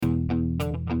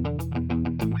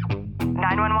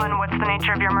What's the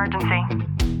nature of your emergency?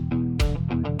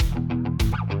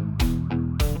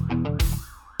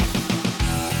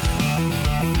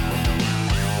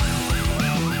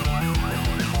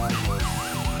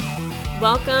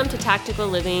 Welcome to Tactical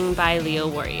Living by Leo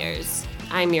Warriors.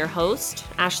 I'm your host,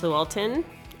 Ashley Walton,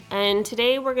 and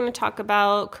today we're going to talk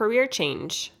about career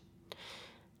change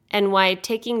and why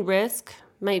taking risk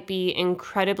might be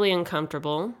incredibly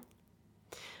uncomfortable,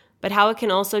 but how it can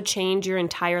also change your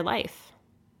entire life.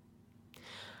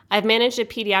 I've managed a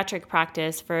pediatric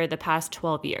practice for the past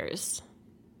 12 years.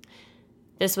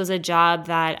 This was a job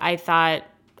that I thought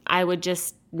I would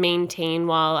just maintain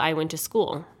while I went to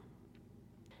school.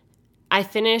 I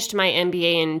finished my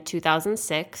MBA in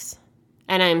 2006,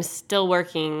 and I'm still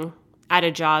working at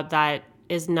a job that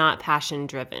is not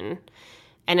passion-driven.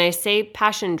 And I say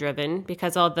passion-driven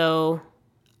because although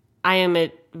I am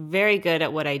very good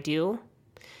at what I do,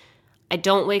 I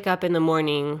don't wake up in the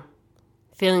morning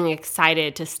feeling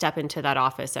excited to step into that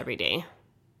office every day.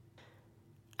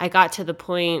 I got to the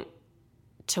point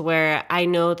to where I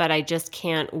know that I just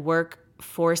can't work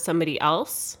for somebody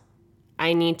else.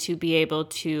 I need to be able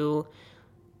to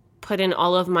put in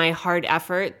all of my hard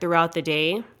effort throughout the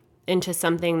day into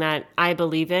something that I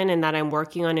believe in and that I'm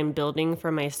working on and building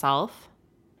for myself.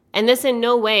 And this in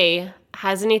no way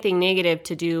has anything negative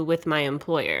to do with my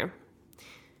employer.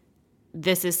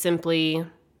 This is simply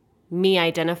me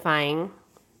identifying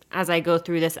as I go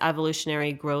through this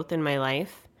evolutionary growth in my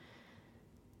life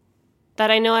that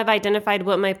I know I've identified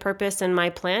what my purpose and my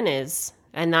plan is,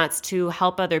 and that's to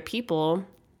help other people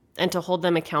and to hold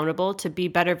them accountable to be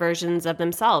better versions of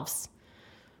themselves,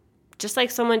 just like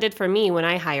someone did for me when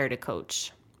I hired a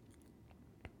coach.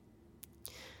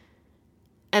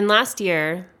 And last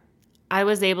year, I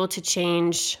was able to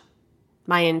change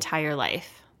my entire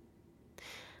life.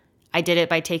 I did it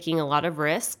by taking a lot of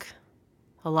risk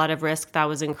that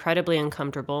was incredibly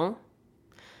uncomfortable.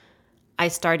 I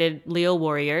started Leo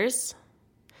Warriors.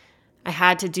 I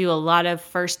had to do a lot of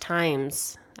first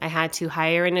times. I had to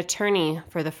hire an attorney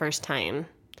for the first time.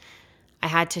 I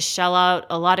had to shell out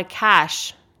a lot of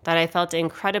cash that I felt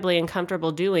incredibly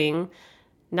uncomfortable doing,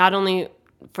 not only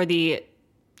for the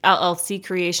LLC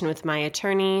creation with my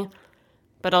attorney,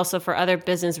 but also for other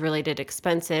business-related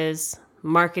expenses,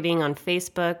 marketing on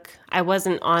Facebook. I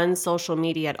wasn't on social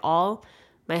media at all.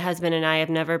 My husband and I have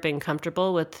never been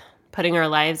comfortable with putting our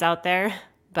lives out there,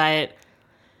 but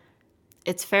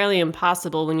it's fairly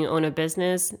impossible when you own a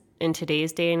business in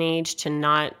today's day and age to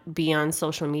not be on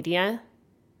social media.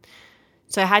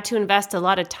 So I had to invest a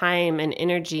lot of time and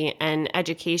energy and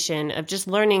education of just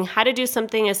learning how to do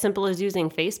something as simple as using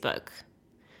Facebook.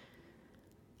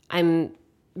 I'm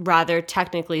rather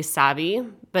technically savvy,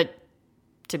 but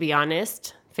to be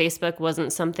honest, Facebook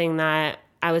wasn't something that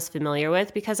I was familiar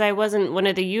with because I wasn't one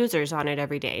of the users on it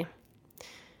every day.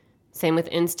 Same with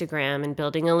Instagram and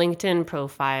building a LinkedIn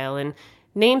profile and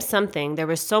name something. There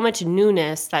was so much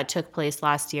newness that took place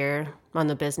last year on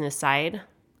the business side,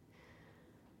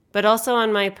 but also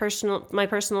on my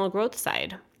personal growth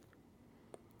side.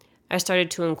 I started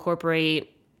to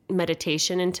incorporate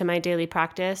meditation into my daily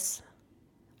practice.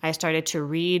 I started to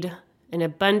read an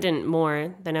abundant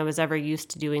more than I was ever used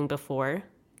to doing before.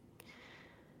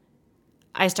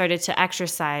 I started to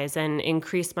exercise and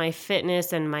increase my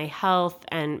fitness and my health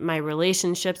and my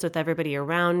relationships with everybody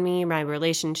around me, my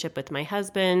relationship with my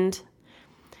husband.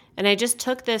 And I just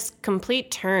took this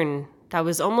complete turn that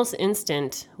was almost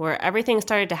instant, where everything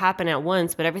started to happen at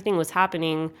once, but everything was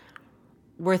happening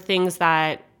were things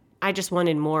that I just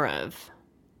wanted more of.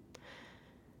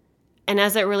 And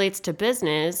as it relates to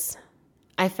business,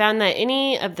 I found that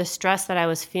any of the stress that I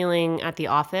was feeling at the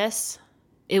office,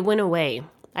 it went away.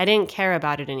 I didn't care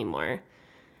about it anymore.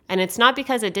 And it's not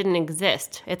because it didn't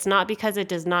exist. It's not because it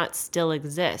does not still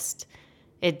exist.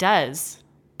 It does,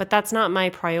 but that's not my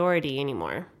priority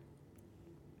anymore.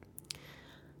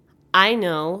 I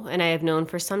know, and I have known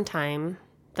for some time,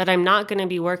 that I'm not going to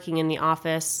be working in the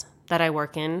office that I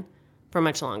work in for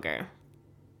much longer.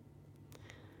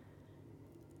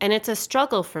 And it's a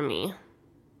struggle for me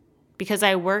because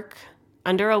I work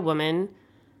under a woman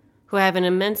who I have an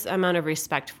immense amount of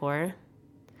respect for.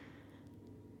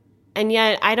 And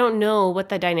yet I don't know what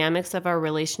the dynamics of our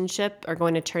relationship are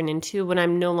going to turn into when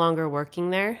I'm no longer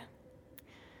working there,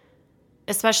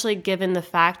 especially given the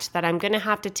fact that I'm going to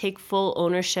have to take full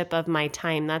ownership of my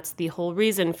time. That's the whole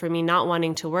reason for me not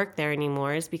wanting to work there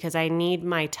anymore, is because I need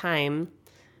my time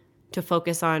to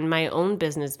focus on my own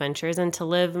business ventures and to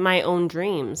live my own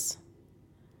dreams.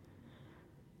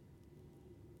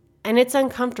 And it's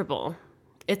uncomfortable.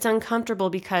 It's uncomfortable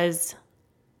because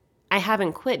I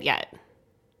haven't quit yet.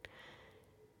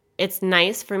 It's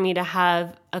nice for me to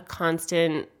have a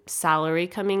constant salary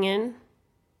coming in.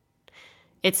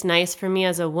 It's nice for me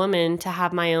as a woman to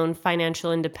have my own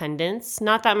financial independence.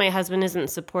 Not that my husband isn't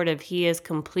supportive. He is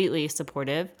completely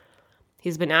supportive.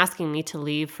 He's been asking me to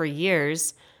leave for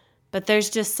years. But there's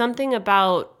just something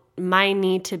about my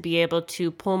need to be able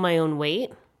to pull my own weight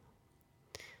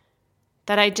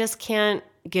that I just can't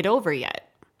get over yet.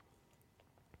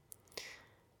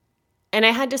 And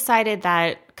I had decided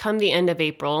that come the end of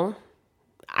April,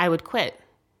 I would quit.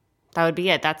 That would be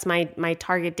it. That's my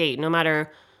target date. No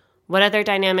matter what other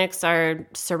dynamics are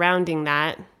surrounding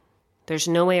that, there's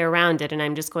no way around it, and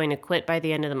I'm just going to quit by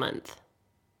the end of the month.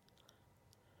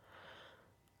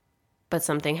 But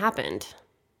something happened,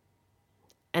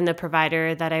 and the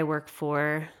provider that I work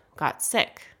for got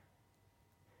sick.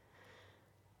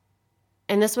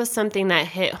 And this was something that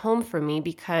hit home for me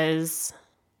because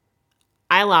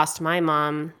I lost my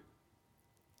mom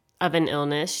of an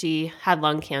illness. She had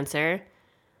lung cancer.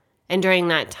 And during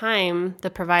that time, the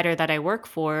provider that I work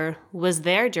for was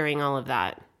there during all of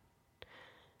that.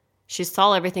 She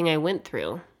saw everything I went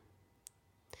through.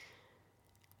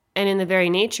 And in the very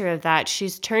nature of that,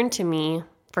 she's turned to me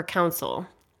for counsel.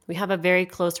 We have a very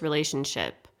close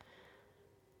relationship.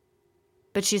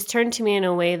 But she's turned to me in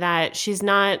a way that she's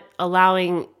not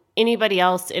allowing anybody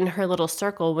else in her little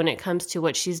circle when it comes to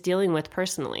what she's dealing with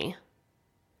personally.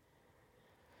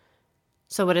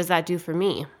 So what does that do for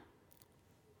me?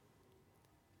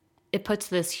 It puts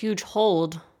this huge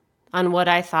hold on what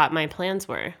I thought my plans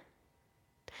were.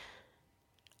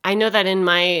 I know that in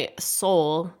my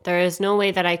soul, there is no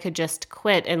way that I could just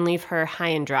quit and leave her high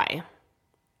and dry.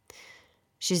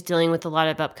 She's dealing with a lot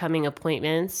of upcoming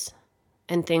appointments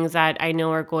and things that I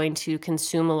know are going to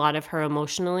consume a lot of her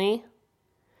emotionally.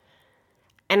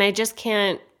 And I just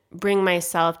can't bring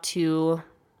myself to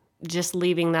just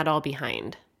leaving that all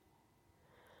behind.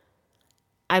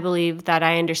 I believe that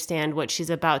I understand what she's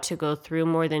about to go through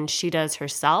more than she does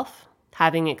herself,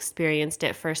 having experienced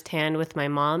it firsthand with my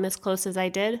mom as close as I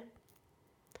did.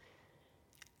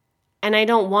 And I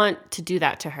don't want to do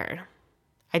that to her.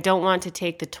 I don't want to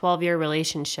take the 12-year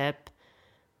relationship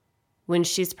when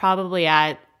she's probably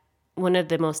at one of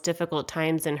the most difficult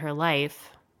times in her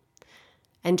life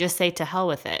and just say to hell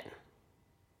with it.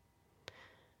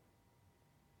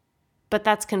 But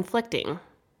that's conflicting.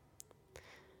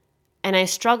 And I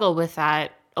struggle with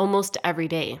that almost every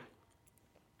day.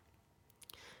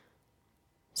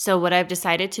 So what I've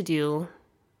decided to do,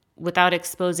 without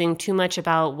exposing too much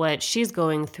about what she's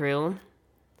going through,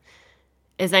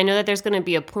 is I know that there's going to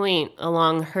be a point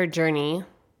along her journey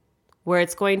where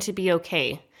it's going to be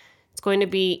okay. It's going to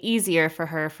be easier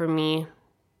for me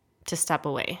to step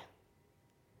away.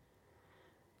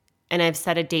 And I've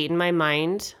set a date in my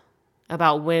mind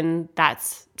about when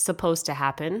that's supposed to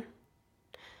happen.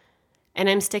 And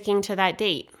I'm sticking to that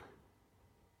date.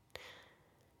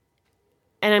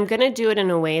 And I'm going to do it in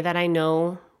a way that I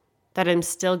know that I'm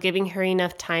still giving her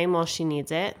enough time while she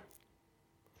needs it.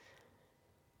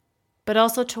 But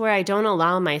also to where I don't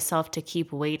allow myself to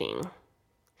keep waiting.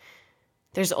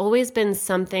 There's always been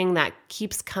something that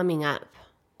keeps coming up.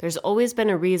 There's always been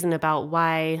a reason about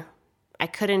why I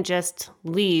couldn't just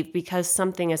leave because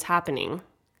something is happening.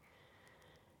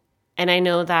 And I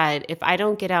know that if I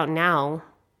don't get out now,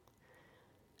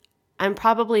 I'm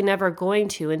probably never going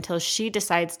to until she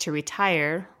decides to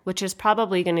retire, which is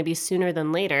probably going to be sooner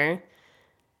than later,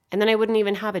 and then I wouldn't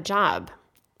even have a job.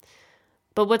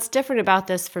 But what's different about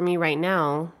this for me right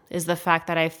now is the fact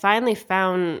that I finally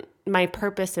found my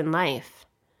purpose in life.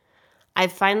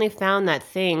 I've finally found that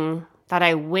thing that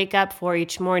I wake up for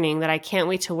each morning that I can't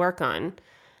wait to work on.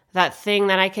 That thing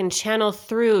that I can channel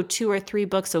through 2 or 3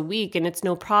 books a week and it's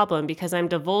no problem because I'm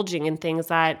divulging in things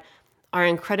that are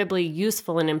incredibly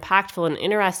useful and impactful and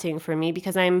interesting for me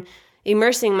because I'm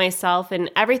immersing myself in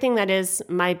everything that is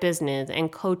my business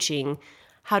and coaching,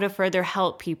 how to further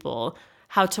help people,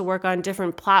 how to work on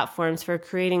different platforms for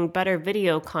creating better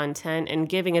video content and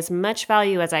giving as much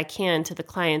value as I can to the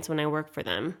clients when I work for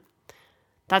them.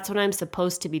 That's what I'm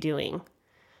supposed to be doing.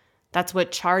 That's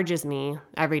what charges me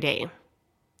every day.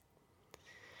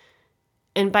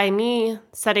 And by me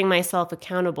setting myself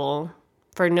accountable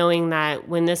for knowing that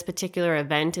when this particular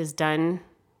event is done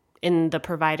in the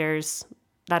providers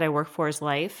that I work for's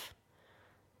life,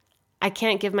 I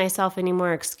can't give myself any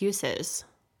more excuses.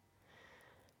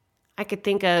 I could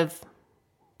think of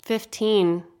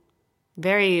 15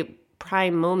 very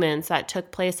prime moments that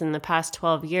took place in the past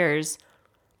 12 years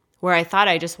where I thought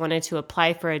I just wanted to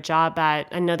apply for a job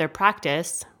at another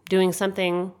practice, doing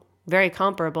something very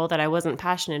comparable that I wasn't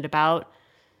passionate about,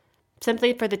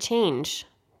 simply for the change,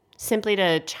 simply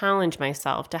to challenge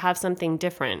myself, to have something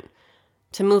different,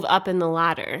 to move up in the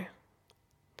ladder.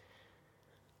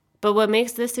 But what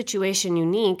makes this situation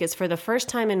unique is for the first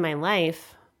time in my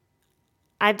life,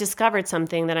 I've discovered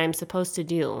something that I'm supposed to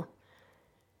do.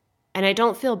 And I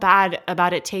don't feel bad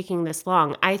about it taking this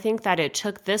long. I think that it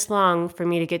took this long for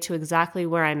me to get to exactly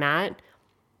where I'm at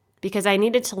because I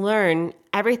needed to learn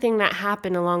everything that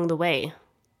happened along the way.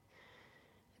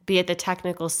 Be it the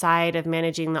technical side of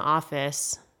managing the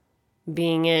office,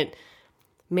 being it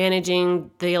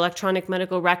managing the electronic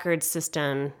medical records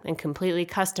system and completely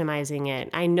customizing it.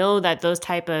 I know that those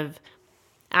type of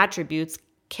attributes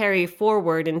carry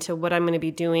forward into what I'm going to be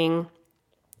doing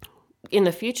in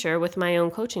the future with my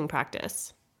own coaching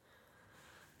practice.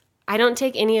 I don't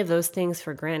take any of those things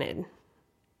for granted.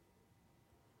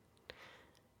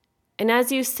 And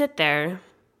as you sit there,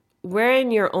 where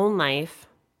in your own life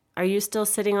are you still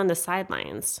sitting on the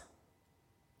sidelines?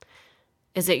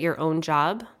 Is it your own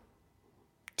job?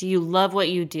 Do you love what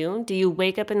you do? Do you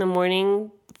wake up in the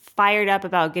morning fired up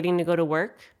about getting to go to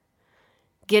work?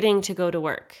 Getting to go to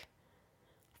work.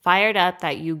 Fired up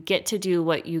that you get to do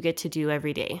what you get to do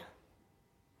every day.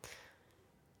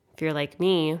 If you're like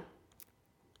me,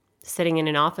 sitting in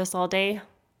an office all day,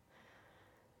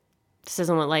 this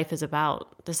isn't what life is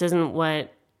about. This isn't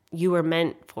what you were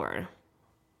meant for.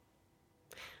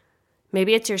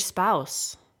 Maybe it's your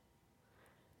spouse.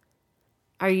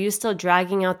 Are you still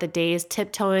dragging out the days,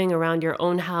 tiptoeing around your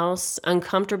own house,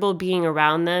 uncomfortable being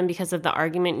around them because of the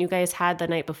argument you guys had the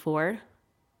night before?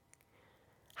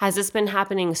 Has this been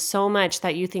happening so much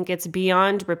that you think it's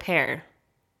beyond repair?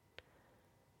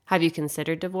 Have you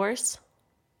considered divorce?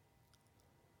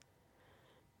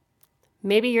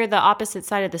 Maybe you're the opposite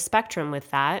side of the spectrum with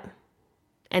that,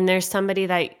 and there's somebody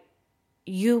that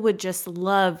you would just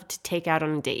love to take out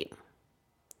on a date.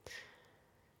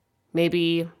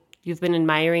 Maybe you've been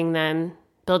admiring them,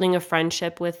 building a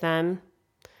friendship with them.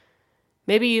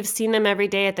 Maybe you've seen them every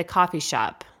day at the coffee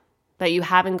shop, but you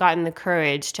haven't gotten the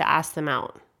courage to ask them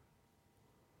out.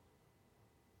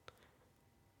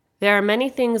 There are many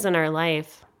things in our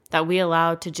life that we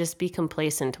allow to just be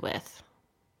complacent with.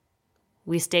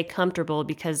 We stay comfortable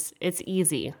because it's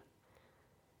easy.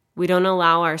 We don't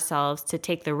allow ourselves to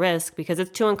take the risk because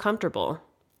it's too uncomfortable.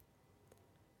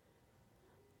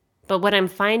 But what I'm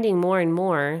finding more and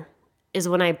more is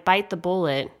when I bite the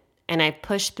bullet and I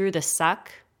push through the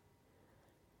suck,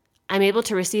 I'm able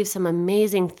to receive some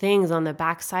amazing things on the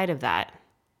backside of that.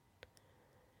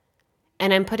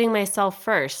 And I'm putting myself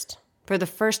first for the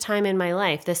first time in my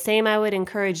life, the same I would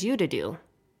encourage you to do.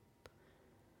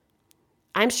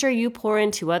 I'm sure you pour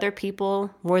into other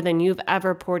people more than you've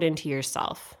ever poured into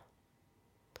yourself.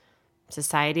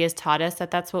 Society has taught us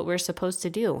that that's what we're supposed to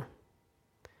do.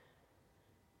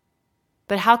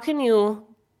 But how can you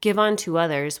give unto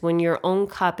others when your own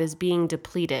cup is being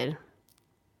depleted?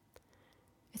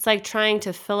 It's like trying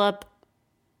to fill up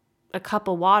a cup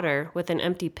of water with an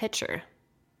empty pitcher.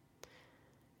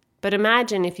 But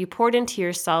imagine if you poured into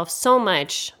yourself so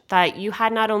much that you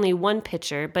had not only one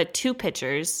pitcher, but two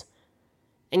pitchers,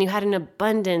 and you had an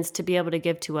abundance to be able to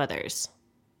give to others.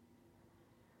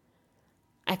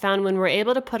 I found when we're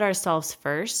able to put ourselves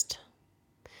first,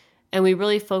 and we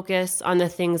really focus on the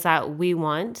things that we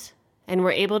want, and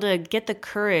we're able to get the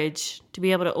courage to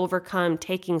be able to overcome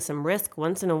taking some risk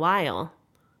once in a while,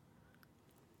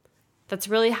 that's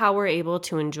really how we're able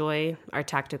to enjoy our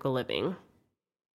tactical living.